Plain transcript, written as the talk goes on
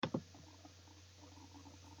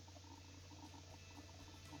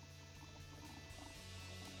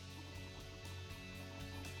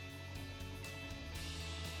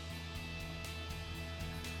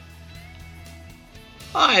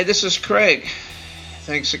Hi, this is Craig.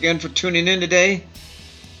 Thanks again for tuning in today.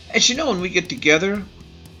 As you know, when we get together,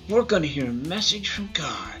 we're going to hear a message from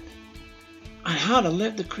God on how to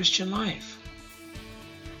live the Christian life,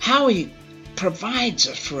 how He provides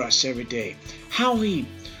us for us every day, how He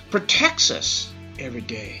protects us every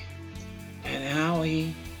day, and how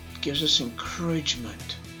He gives us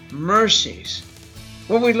encouragement, mercies,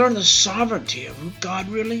 where we learn the sovereignty of who God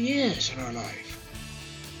really is in our life.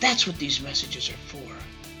 That's what these messages are for.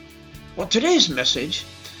 Well, today's message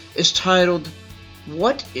is titled,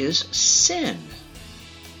 What is Sin?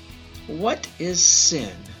 What is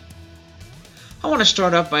sin? I want to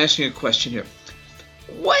start off by asking a question here.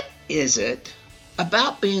 What is it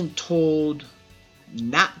about being told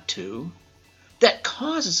not to that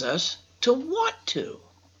causes us to want to?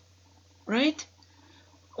 Right?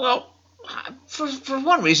 Well, for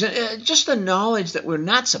one reason, just the knowledge that we're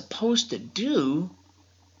not supposed to do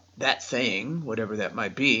that thing, whatever that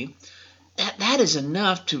might be, that is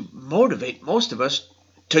enough to motivate most of us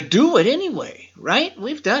to do it anyway, right?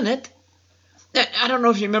 We've done it. I don't know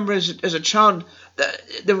if you remember as a child,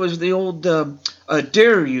 there was the old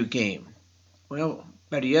Dare You game. Well,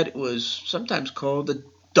 better yet, it was sometimes called the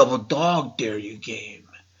Double Dog Dare You game.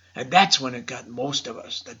 And that's when it got most of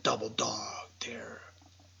us, the Double Dog Dare.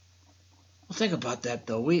 Well, think about that,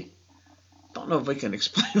 though. We don't know if we can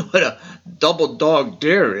explain what a Double Dog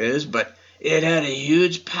Dare is, but it had a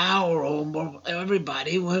huge power over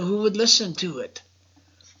everybody who would listen to it.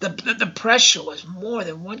 The pressure was more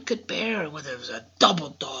than one could bear when there was a double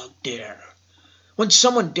dog dare. When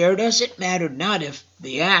someone dared us, it mattered not if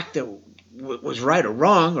the act was right or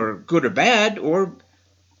wrong, or good or bad, or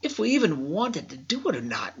if we even wanted to do it or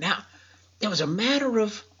not. Now, it was a matter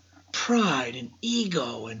of pride and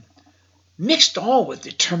ego, and mixed all with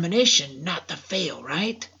determination not to fail,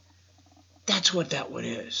 right? That's what that one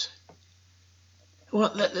is.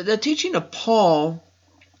 Well, the teaching of Paul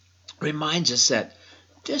reminds us that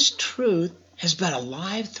this truth has been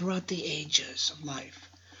alive throughout the ages of life.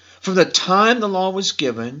 From the time the law was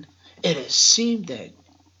given, it has seemed that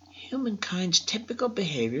humankind's typical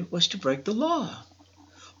behavior was to break the law.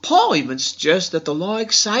 Paul even suggests that the law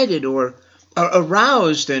excited or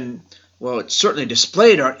aroused and, well, it certainly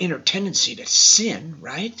displayed our inner tendency to sin,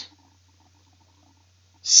 right?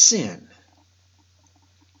 Sin.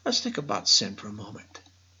 Let's think about sin for a moment.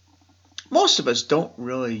 Most of us don't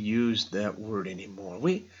really use that word anymore.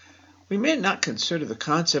 We may not consider the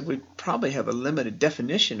concept. We probably have a limited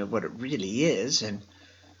definition of what it really is, and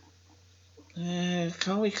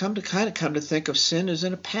we come to think of sin as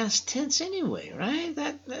in a past tense anyway, right?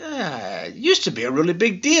 That used to be a really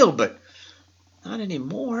big deal, but not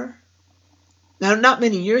anymore. Now, not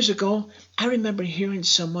many years ago, I remember hearing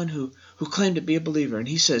someone who claimed to be a believer, and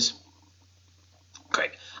he says,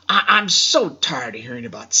 Craig, I'm so tired of hearing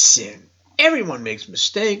about sin. Everyone makes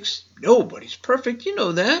mistakes. Nobody's perfect. You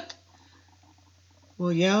know that.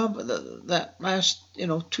 Well, yeah, but that last,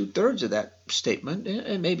 2/3 of that statement,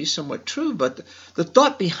 it may be somewhat true, but the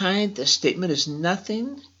thought behind this statement is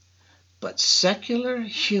nothing but secular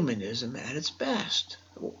humanism at its best,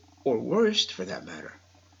 or worst for that matter.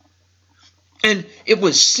 And it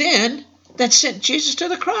was sin that sent Jesus to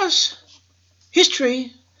the cross.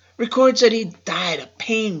 History records that he died a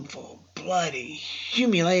painful, bloody,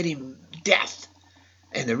 humiliating death.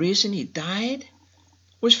 And the reason he died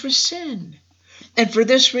was for sin. And for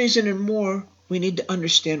this reason and more, we need to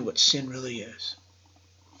understand what sin really is.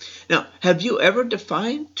 Now, have you ever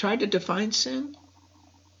tried to define sin?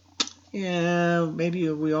 Yeah,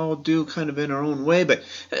 maybe we all do kind of in our own way, but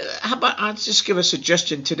how about I'll just give a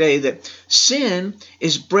suggestion today that sin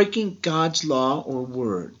is breaking God's law or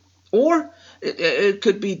word. Or it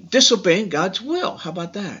could be disobeying God's will. How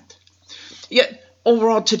about that? Yet,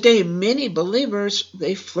 overall today, many believers,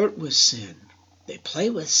 they flirt with sin. They play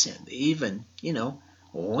with sin. They even,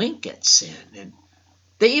 wink at sin. And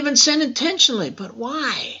they even sin intentionally. But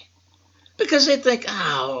why? Because they think,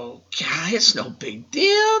 oh, God, it's no big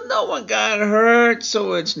deal. No one got hurt,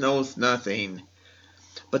 so it's nothing.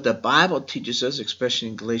 But the Bible teaches us, especially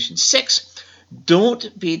in Galatians 6,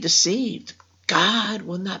 don't be deceived. God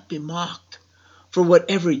will not be mocked. For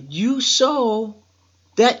whatever you sow,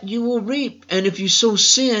 that you will reap. And if you sow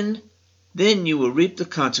sin, then you will reap the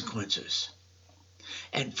consequences.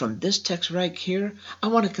 And from this text right here, I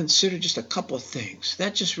want to consider just a couple of things.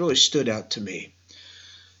 That just really stood out to me.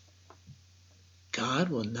 God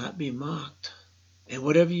will not be mocked. And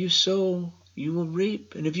whatever you sow, you will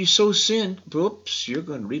reap. And if you sow sin, you're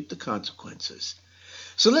going to reap the consequences.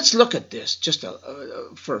 So let's look at this just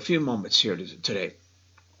for a few moments here today.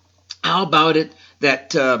 How about it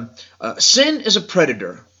that sin is a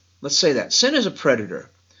predator? Let's say that. Sin is a predator.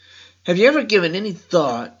 Have you ever given any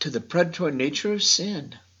thought to the predatory nature of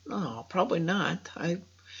sin? No, probably not. I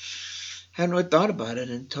hadn't really thought about it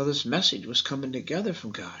until this message was coming together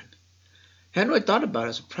from God. Hadn't really thought about it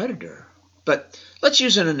as a predator. But let's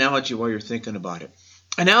use an analogy while you're thinking about it.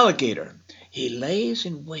 An alligator, he lays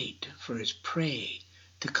in wait for his prey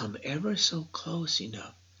to come ever so close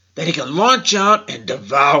enough that he can launch out and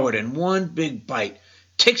devour it in one big bite.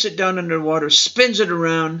 Takes it down underwater, spins it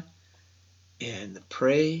around, and the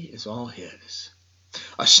prey is all his.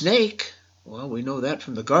 A snake, well, we know that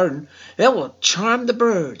from the garden, that will charm the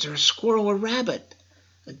birds, or a squirrel or rabbit,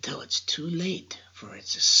 until it's too late for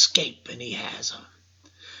its escape and he has them.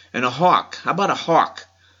 And a hawk, how about a hawk?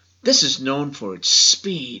 This is known for its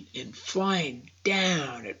speed in flying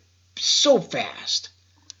down so fast.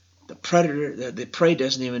 The predator, the prey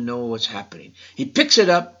doesn't even know what's happening. He picks it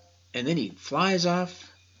up and then he flies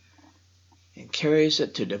off and carries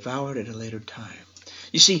it to devour it at a later time.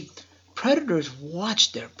 You see, predators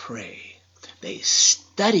watch their prey. They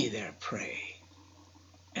study their prey.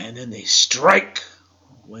 And then they strike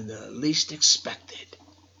when the least expected.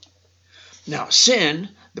 Now, sin,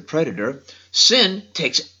 the predator, sin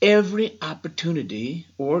takes every opportunity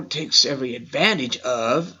or takes every advantage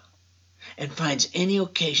of and finds any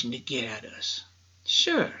occasion to get at us.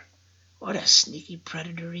 Sure, what a sneaky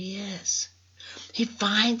predator he is. He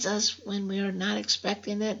finds us when we are not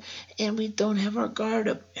expecting it and we don't have our guard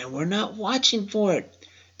up and we're not watching for it.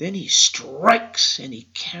 Then he strikes and he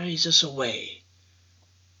carries us away.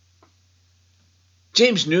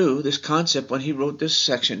 James knew this concept when he wrote this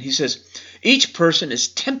section. He says, each person is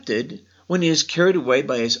tempted when he is carried away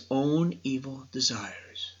by his own evil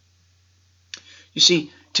desires. You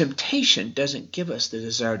see, temptation doesn't give us the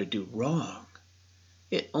desire to do wrong.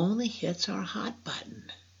 It only hits our hot button.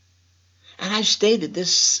 And I've stated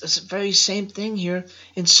this very same thing here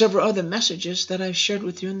in several other messages that I've shared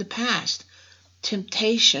with you in the past.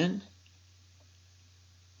 Temptation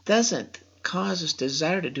doesn't cause us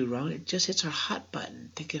desire to do wrong. It just hits our hot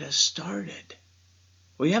button to get us started.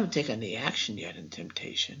 We haven't taken the action yet in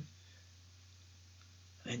temptation.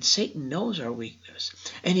 And Satan knows our weakness.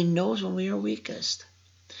 And he knows when we are weakest.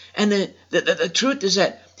 And the truth is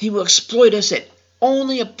that he will exploit us as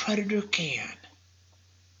only a predator can.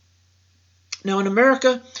 Now in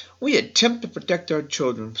America, we attempt to protect our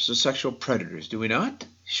children from sexual predators, do we not?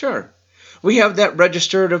 Sure. We have that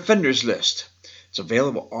registered offenders list. It's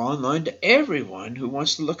available online to everyone who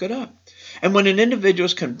wants to look it up. And when an individual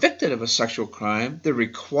is convicted of a sexual crime, they're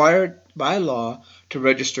required by law to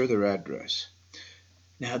register their address.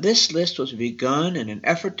 Now, this list was begun in an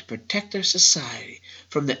effort to protect our society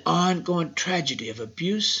from the ongoing tragedy of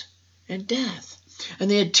abuse and death.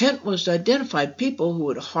 And the intent was to identify people who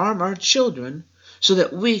would harm our children so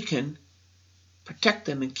that we can protect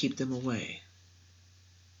them and keep them away.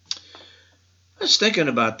 I was thinking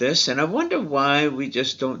about this, and I wonder why we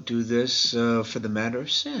just don't do this for the matter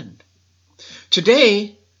of sin.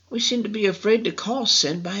 Today, we seem to be afraid to call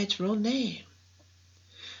sin by its real name.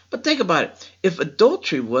 But think about it. If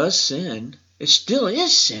adultery was sin, it still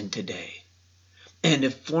is sin today. And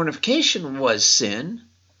if fornication was sin,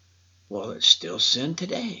 well, it's still sin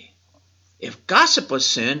today. If gossip was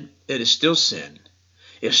sin, it is still sin.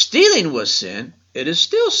 If stealing was sin, it is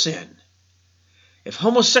still sin. If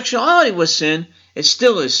homosexuality was sin, it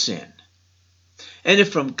still is sin. And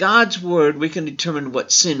if from God's word we can determine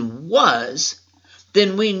what sin was,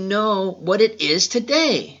 then we know what it is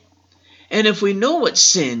today. And if we know what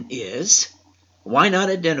sin is, why not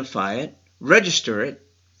identify it, register it,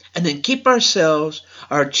 and then keep ourselves,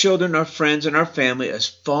 our children, our friends, and our family as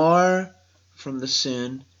far from the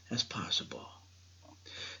sin as possible?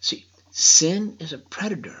 See, sin is a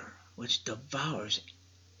predator which devours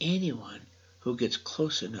anyone who gets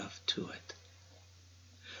close enough to it.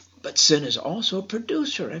 But sin is also a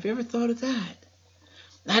producer. Have you ever thought of that?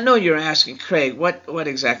 I know you're asking, Craig, what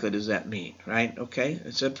exactly does that mean, right? Okay,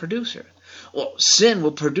 it's a producer. Well, sin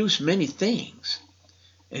will produce many things,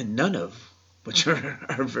 and none of which are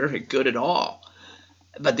very good at all.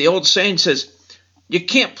 But the old saying says, you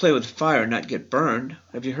can't play with fire and not get burned.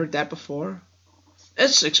 Have you heard that before?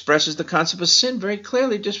 This expresses the concept of sin very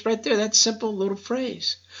clearly, just right there, that simple little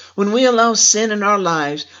phrase. When we allow sin in our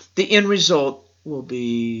lives, the end result will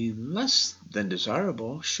be less than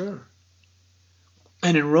desirable, sure.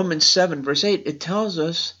 And in Romans 7, verse 8, it tells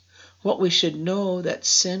us what we should know, that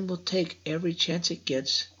sin will take every chance it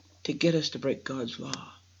gets to get us to break God's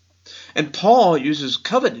law. And Paul uses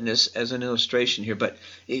covetousness as an illustration here, but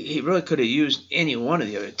he really could have used any one of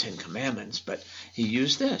the other 10 commandments, but he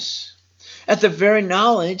used this. At the very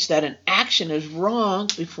knowledge that an action is wrong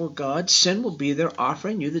before God, sin will be there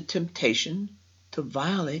offering you the temptation to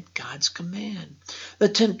violate God's command. The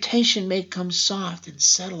temptation may come soft and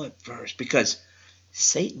subtle at first because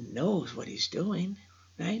Satan knows what he's doing,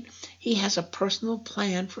 right? He has a personal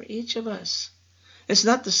plan for each of us. It's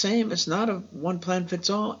not the same. It's not a one plan fits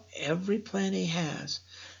all. Every plan he has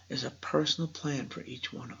is a personal plan for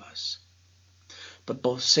each one of us. But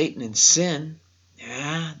both Satan and sin,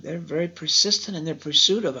 they're very persistent in their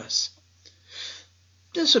pursuit of us.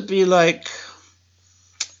 This would be like,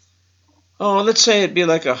 let's say it'd be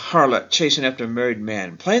like a harlot chasing after a married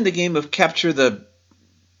man, playing the game of capture the,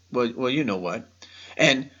 well, you know what.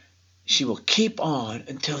 And she will keep on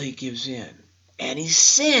until he gives in. And he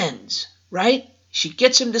sins, right? She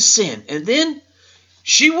gets him to sin. And then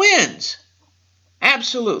she wins.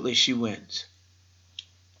 Absolutely, she wins.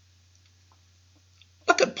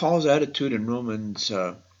 Look at Paul's attitude in Romans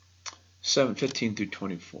 7:15 through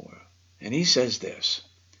 24. And he says this,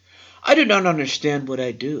 I do not understand what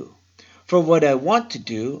I do. For what I want to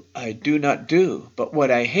do, I do not do. But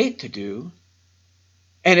what I hate to do,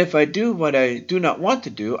 and if I do what I do not want to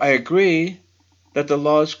do, I agree that the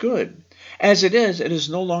law is good. As it is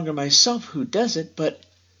no longer myself who does it, but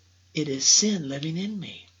it is sin living in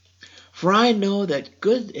me. For I know that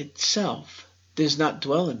good itself does not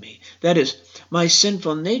dwell in me, that is, my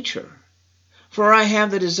sinful nature. For I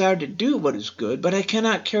have the desire to do what is good, but I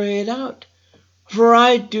cannot carry it out. For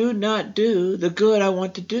I do not do the good I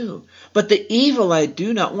want to do, but the evil I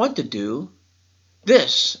do not want to do,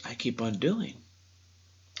 this I keep on doing.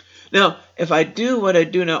 Now, if I do what I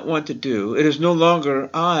do not want to do, it is no longer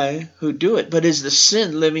I who do it, but is the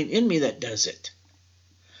sin living in me that does it.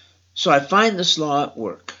 So I find this law at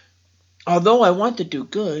work. Although I want to do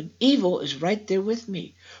good, evil is right there with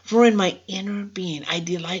me. For in my inner being I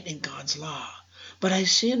delight in God's law. But I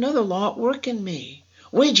see another law at work in me,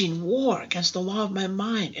 waging war against the law of my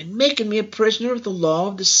mind and making me a prisoner of the law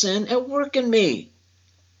of the sin at work in me.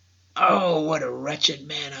 Oh, what a wretched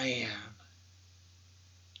man I am.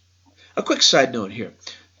 A quick side note here,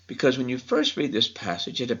 because when you first read this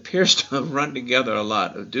passage, it appears to have run together a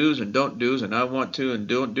lot of do's and don't do's, and I want to and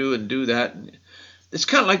don't do and do that. It's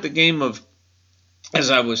kind of like the game of,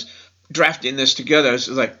 as I was drafting this together, I was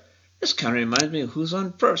like, this kind of reminds me of Who's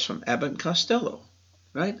on First from Abbott and Costello,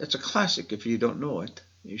 right? It's a classic. If you don't know it,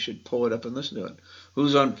 you should pull it up and listen to it.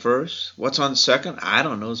 Who's on first? What's on second? I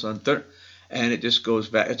don't know. It's on third. And it just goes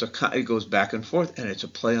back. It goes back and forth, and it's a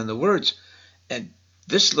play on the words. And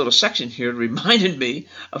this little section here reminded me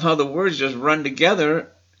of how the words just run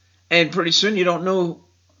together, and pretty soon you don't know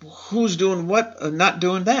who's doing what or not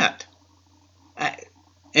doing that.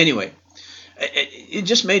 Anyway, it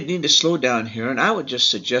just made me need to slow down here, and I would just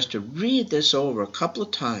suggest to read this over a couple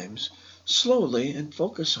of times slowly and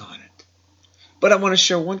focus on it. But I want to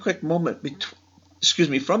share one quick moment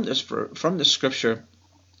from this scripture.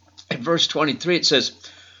 In verse 23 it says,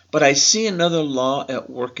 "But I see another law at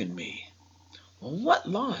work in me." Well, what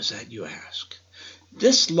law is that, you ask?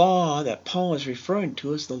 This law that Paul is referring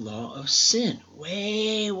to is the law of sin,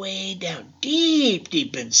 way, way down, deep,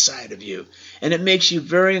 deep inside of you. And it makes you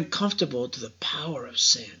very uncomfortable to the power of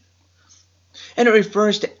sin. And it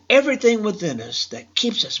refers to everything within us that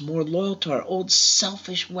keeps us more loyal to our old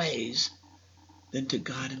selfish ways than to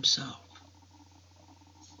God himself.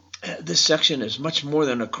 This section is much more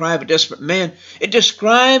than a cry of a desperate man. It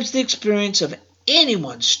describes the experience of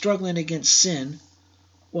anyone struggling against sin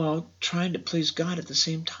while trying to please God at the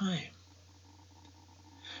same time.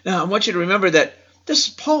 Now, I want you to remember that this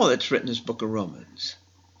is Paul that's written this book of Romans.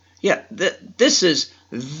 Yeah, this is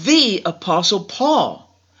the Apostle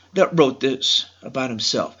Paul that wrote this about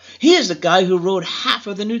himself. He is the guy who wrote half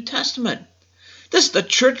of the New Testament. This is the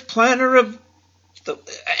church planner of the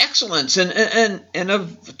excellence and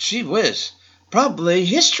of, gee whiz, probably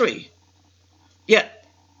history. Yet,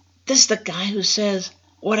 this is the guy who says,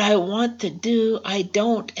 what I want to do, I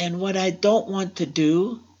don't, and what I don't want to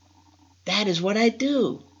do, that is what I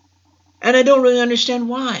do. And I don't really understand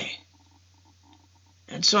why.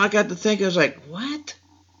 And so I got to think, I was like, what?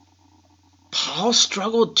 Paul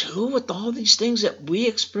struggled too with all these things that we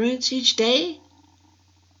experience each day?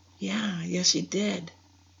 Yeah, yes he did.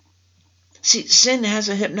 See, sin has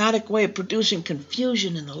a hypnotic way of producing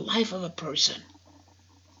confusion in the life of a person.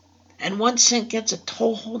 And once sin gets a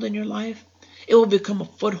toehold in your life, it will become a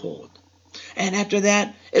foothold. And after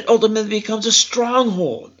that, it ultimately becomes a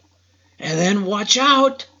stronghold. And then watch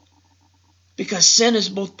out, because sin is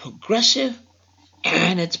both progressive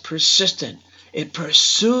and it's persistent. It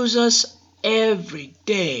pursues us every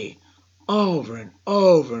day, over and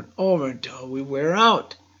over and over until we wear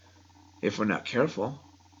out, if we're not careful.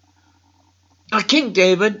 Now, King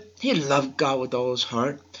David, he loved God with all his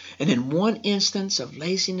heart, and in one instance of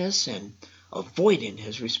laziness and avoiding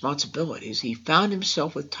his responsibilities, he found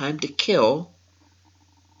himself with time to kill,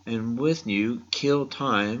 and with you kill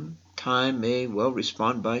time. Time may well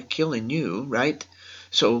respond by killing you, right?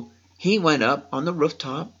 So he went up on the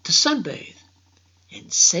rooftop to sunbathe,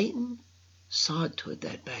 and Satan saw to it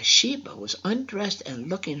that Bathsheba was undressed and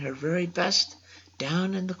looking her very best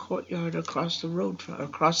down in the courtyard across the road,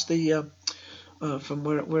 across the from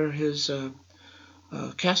where his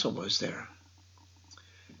castle was there.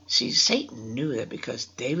 See, Satan knew that because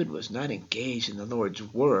David was not engaged in the Lord's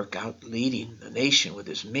work out leading the nation with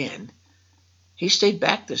his men, he stayed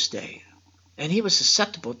back this day, and he was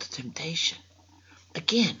susceptible to temptation.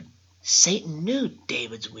 Again, Satan knew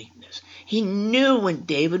David's weakness. He knew when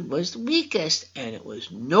David was the weakest, and it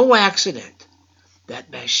was no accident that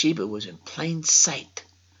Bathsheba was in plain sight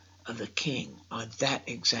of the king on that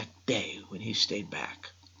exact day when he stayed back.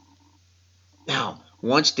 Now,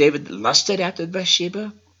 once David lusted after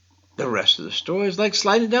Bathsheba, the rest of the story is like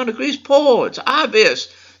sliding down a greased pole. It's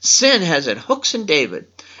obvious. Sin has its hooks in David,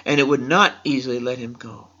 and it would not easily let him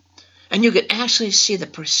go. And you can actually see the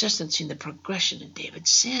persistency and the progression in David's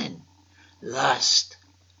sin. Lust,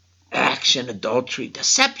 action, adultery,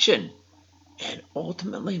 deception, and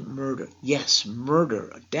ultimately murder. Yes,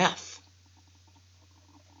 murder, death.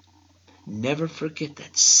 Never forget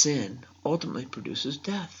that sin ultimately produces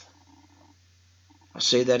death. I'll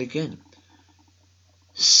say that again.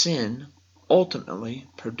 Sin ultimately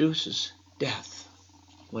produces death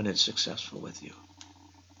when it's successful with you.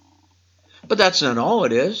 But that's not all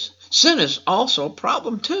it is. Sin is also a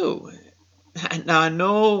problem too. Now I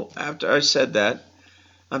know after I said that,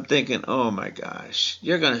 I'm thinking, oh my gosh,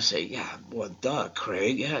 you're going to say, yeah, well, duh,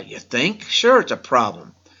 Craig, yeah, you think? Sure, it's a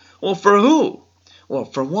problem. Well, for who? Well,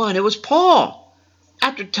 for one, it was Paul.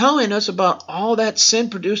 After telling us about all that sin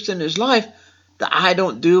produced in his life, that I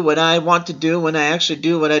don't do what I want to do when I actually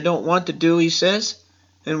do what I don't want to do, he says.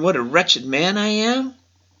 And what a wretched man I am.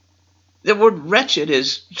 The word wretched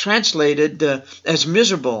is translated as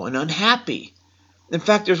miserable and unhappy. In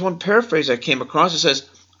fact, there's one paraphrase I came across that says,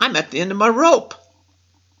 I'm at the end of my rope.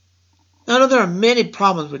 Now, there are many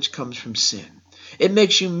problems which comes from sin. It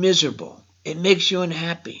makes you miserable. It makes you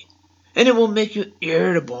unhappy. And it will make you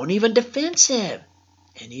irritable and even defensive.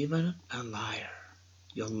 And even a liar.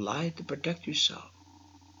 You'll lie to protect yourself.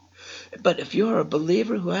 But if you're a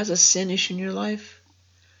believer who has a sin issue in your life,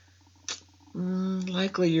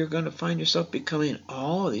 likely you're going to find yourself becoming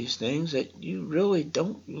all these things that you really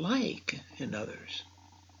don't like in others.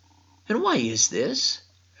 And why is this?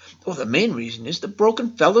 Well, the main reason is the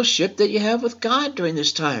broken fellowship that you have with God during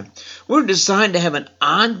this time. We're designed to have an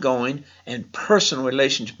ongoing and personal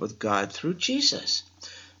relationship with God through Jesus.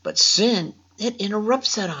 But sin, it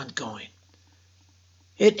interrupts that ongoing.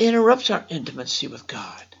 It interrupts our intimacy with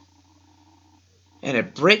God. And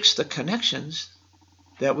it breaks the connections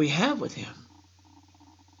that we have with Him.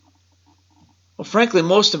 Well, frankly,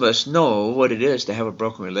 most of us know what it is to have a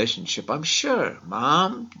broken relationship, I'm sure.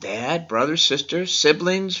 Mom, dad, brother, sister,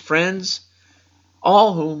 siblings, friends,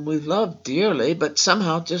 all whom we love dearly, but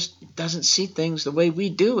somehow just doesn't see things the way we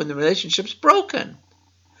do and the relationship's broken.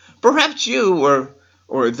 Perhaps you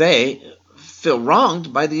or they feel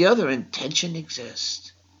wronged by the other and tension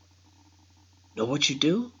exists. Know what you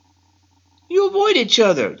do? You avoid each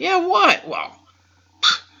other. Yeah, why? Well,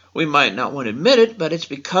 we might not want to admit it, but it's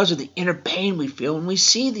because of the inner pain we feel when we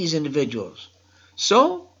see these individuals.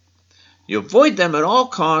 So, you avoid them at all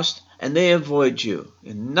costs, and they avoid you,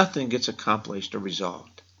 and nothing gets accomplished or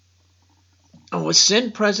resolved. And with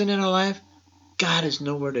sin present in our life, God is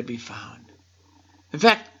nowhere to be found. In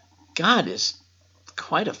fact, God is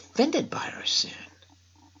quite offended by our sin.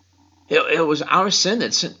 It was our sin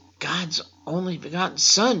that sent God's only begotten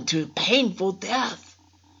Son to painful death.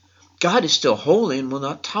 God is still holy and will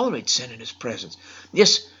not tolerate sin in His presence.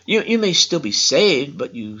 Yes, you may still be saved,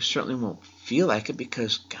 but you certainly won't feel like it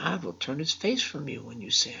because God will turn His face from you when you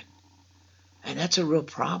sin. And that's a real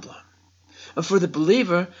problem. And for the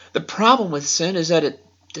believer, the problem with sin is that it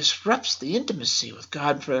disrupts the intimacy with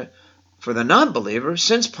God. For the non-believer,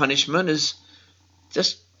 sin's punishment is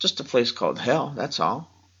just a place called hell, that's all.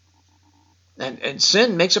 And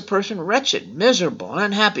sin makes a person wretched, miserable,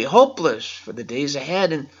 unhappy, hopeless for the days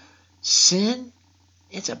ahead. And sin,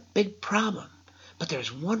 it's a big problem. But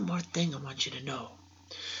there's one more thing I want you to know.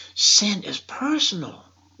 Sin is personal.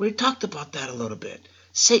 We talked about that a little bit.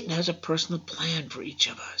 Satan has a personal plan for each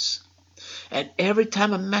of us. And every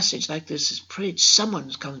time a message like this is preached,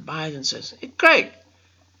 someone comes by and says, hey, Craig,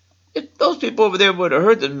 if those people over there would have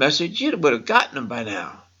heard the message, you would have gotten them by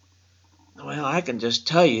now. Well, I can just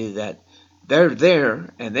tell you that They're there,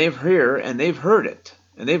 and they've heard it,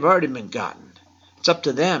 and they've already been gotten. It's up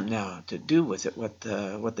to them now to do with it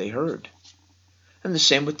what they heard. And the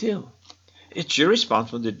same with you. It's your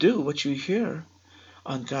responsibility to do what you hear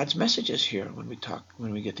on God's messages here when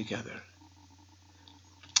we get together.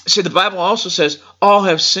 See, the Bible also says all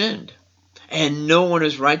have sinned, and no one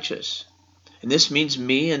is righteous. And this means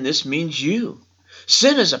me, and this means you.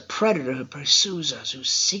 Sin is a predator who pursues us, who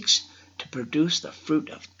seeks to produce the fruit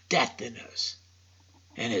of death in us,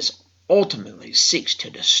 and ultimately seeks to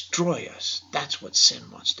destroy us. That's what sin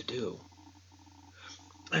wants to do.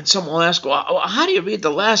 And someone will ask, well, how do you read the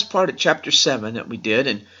last part of chapter 7 that we did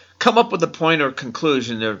and come up with a point or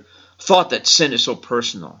conclusion or thought that sin is so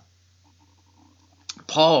personal?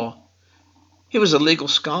 Paul, he was a legal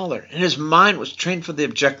scholar, and his mind was trained for the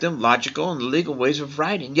objective, logical, and legal ways of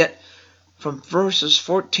writing. Yet, from verses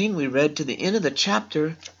 14 we read to the end of the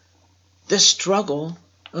chapter, this struggle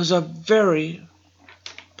was a very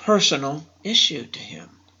personal issue to him.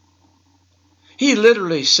 He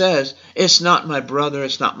literally says, it's not my brother,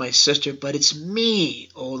 it's not my sister, but it's me,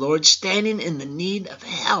 O Lord, standing in the need of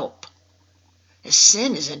help.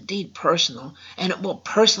 Sin is indeed personal, and it will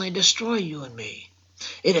personally destroy you and me.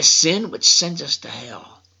 It is sin which sends us to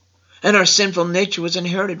hell. And our sinful nature was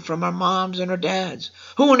inherited from our moms and our dads,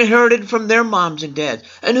 who inherited from their moms and dads,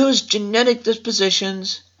 and whose genetic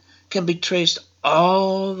dispositions can be traced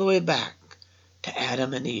all the way back to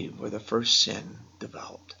Adam and Eve, where the first sin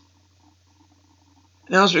developed.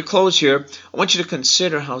 Now, as we close here, I want you to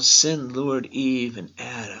consider how sin lured Eve and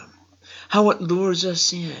Adam, how it lures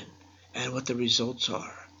us in, and what the results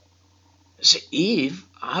are. See, Eve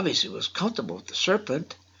obviously was comfortable with the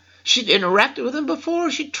serpent. She'd interacted with him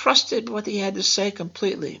before. She trusted what he had to say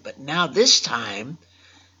completely. But now this time,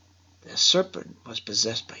 the serpent was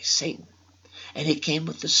possessed by Satan. And he came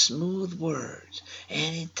with the smooth words.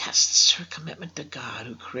 And he tests her commitment to God,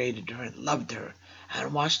 who created her and loved her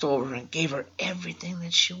and watched over her and gave her everything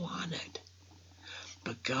that she wanted.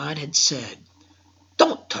 But God had said,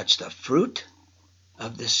 don't touch the fruit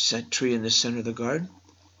of this tree in the center of the garden.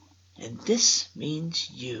 And this means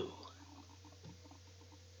you.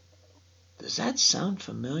 Does that sound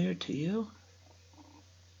familiar to you?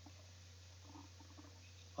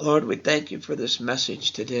 Lord, we thank you for this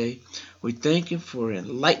message today. We thank you for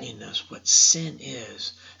enlightening us what sin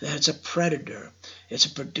is. That it's a predator, it's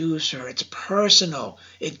a producer, it's personal.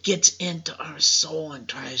 It gets into our soul and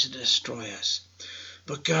tries to destroy us.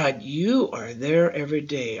 But God, you are there every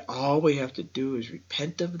day. All we have to do is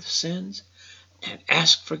repent of the sins and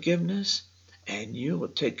ask forgiveness, and you will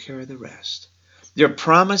take care of the rest. Your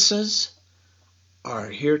promises are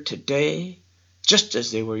here today, just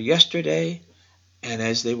as they were yesterday, and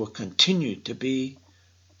as they will continue to be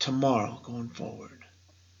tomorrow going forward.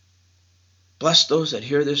 Bless those that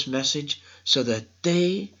hear this message so that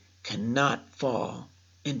they cannot fall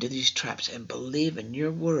into these traps and believe in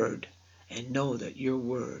your word and know that your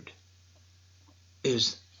word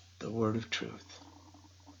is the word of truth.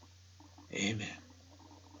 Amen.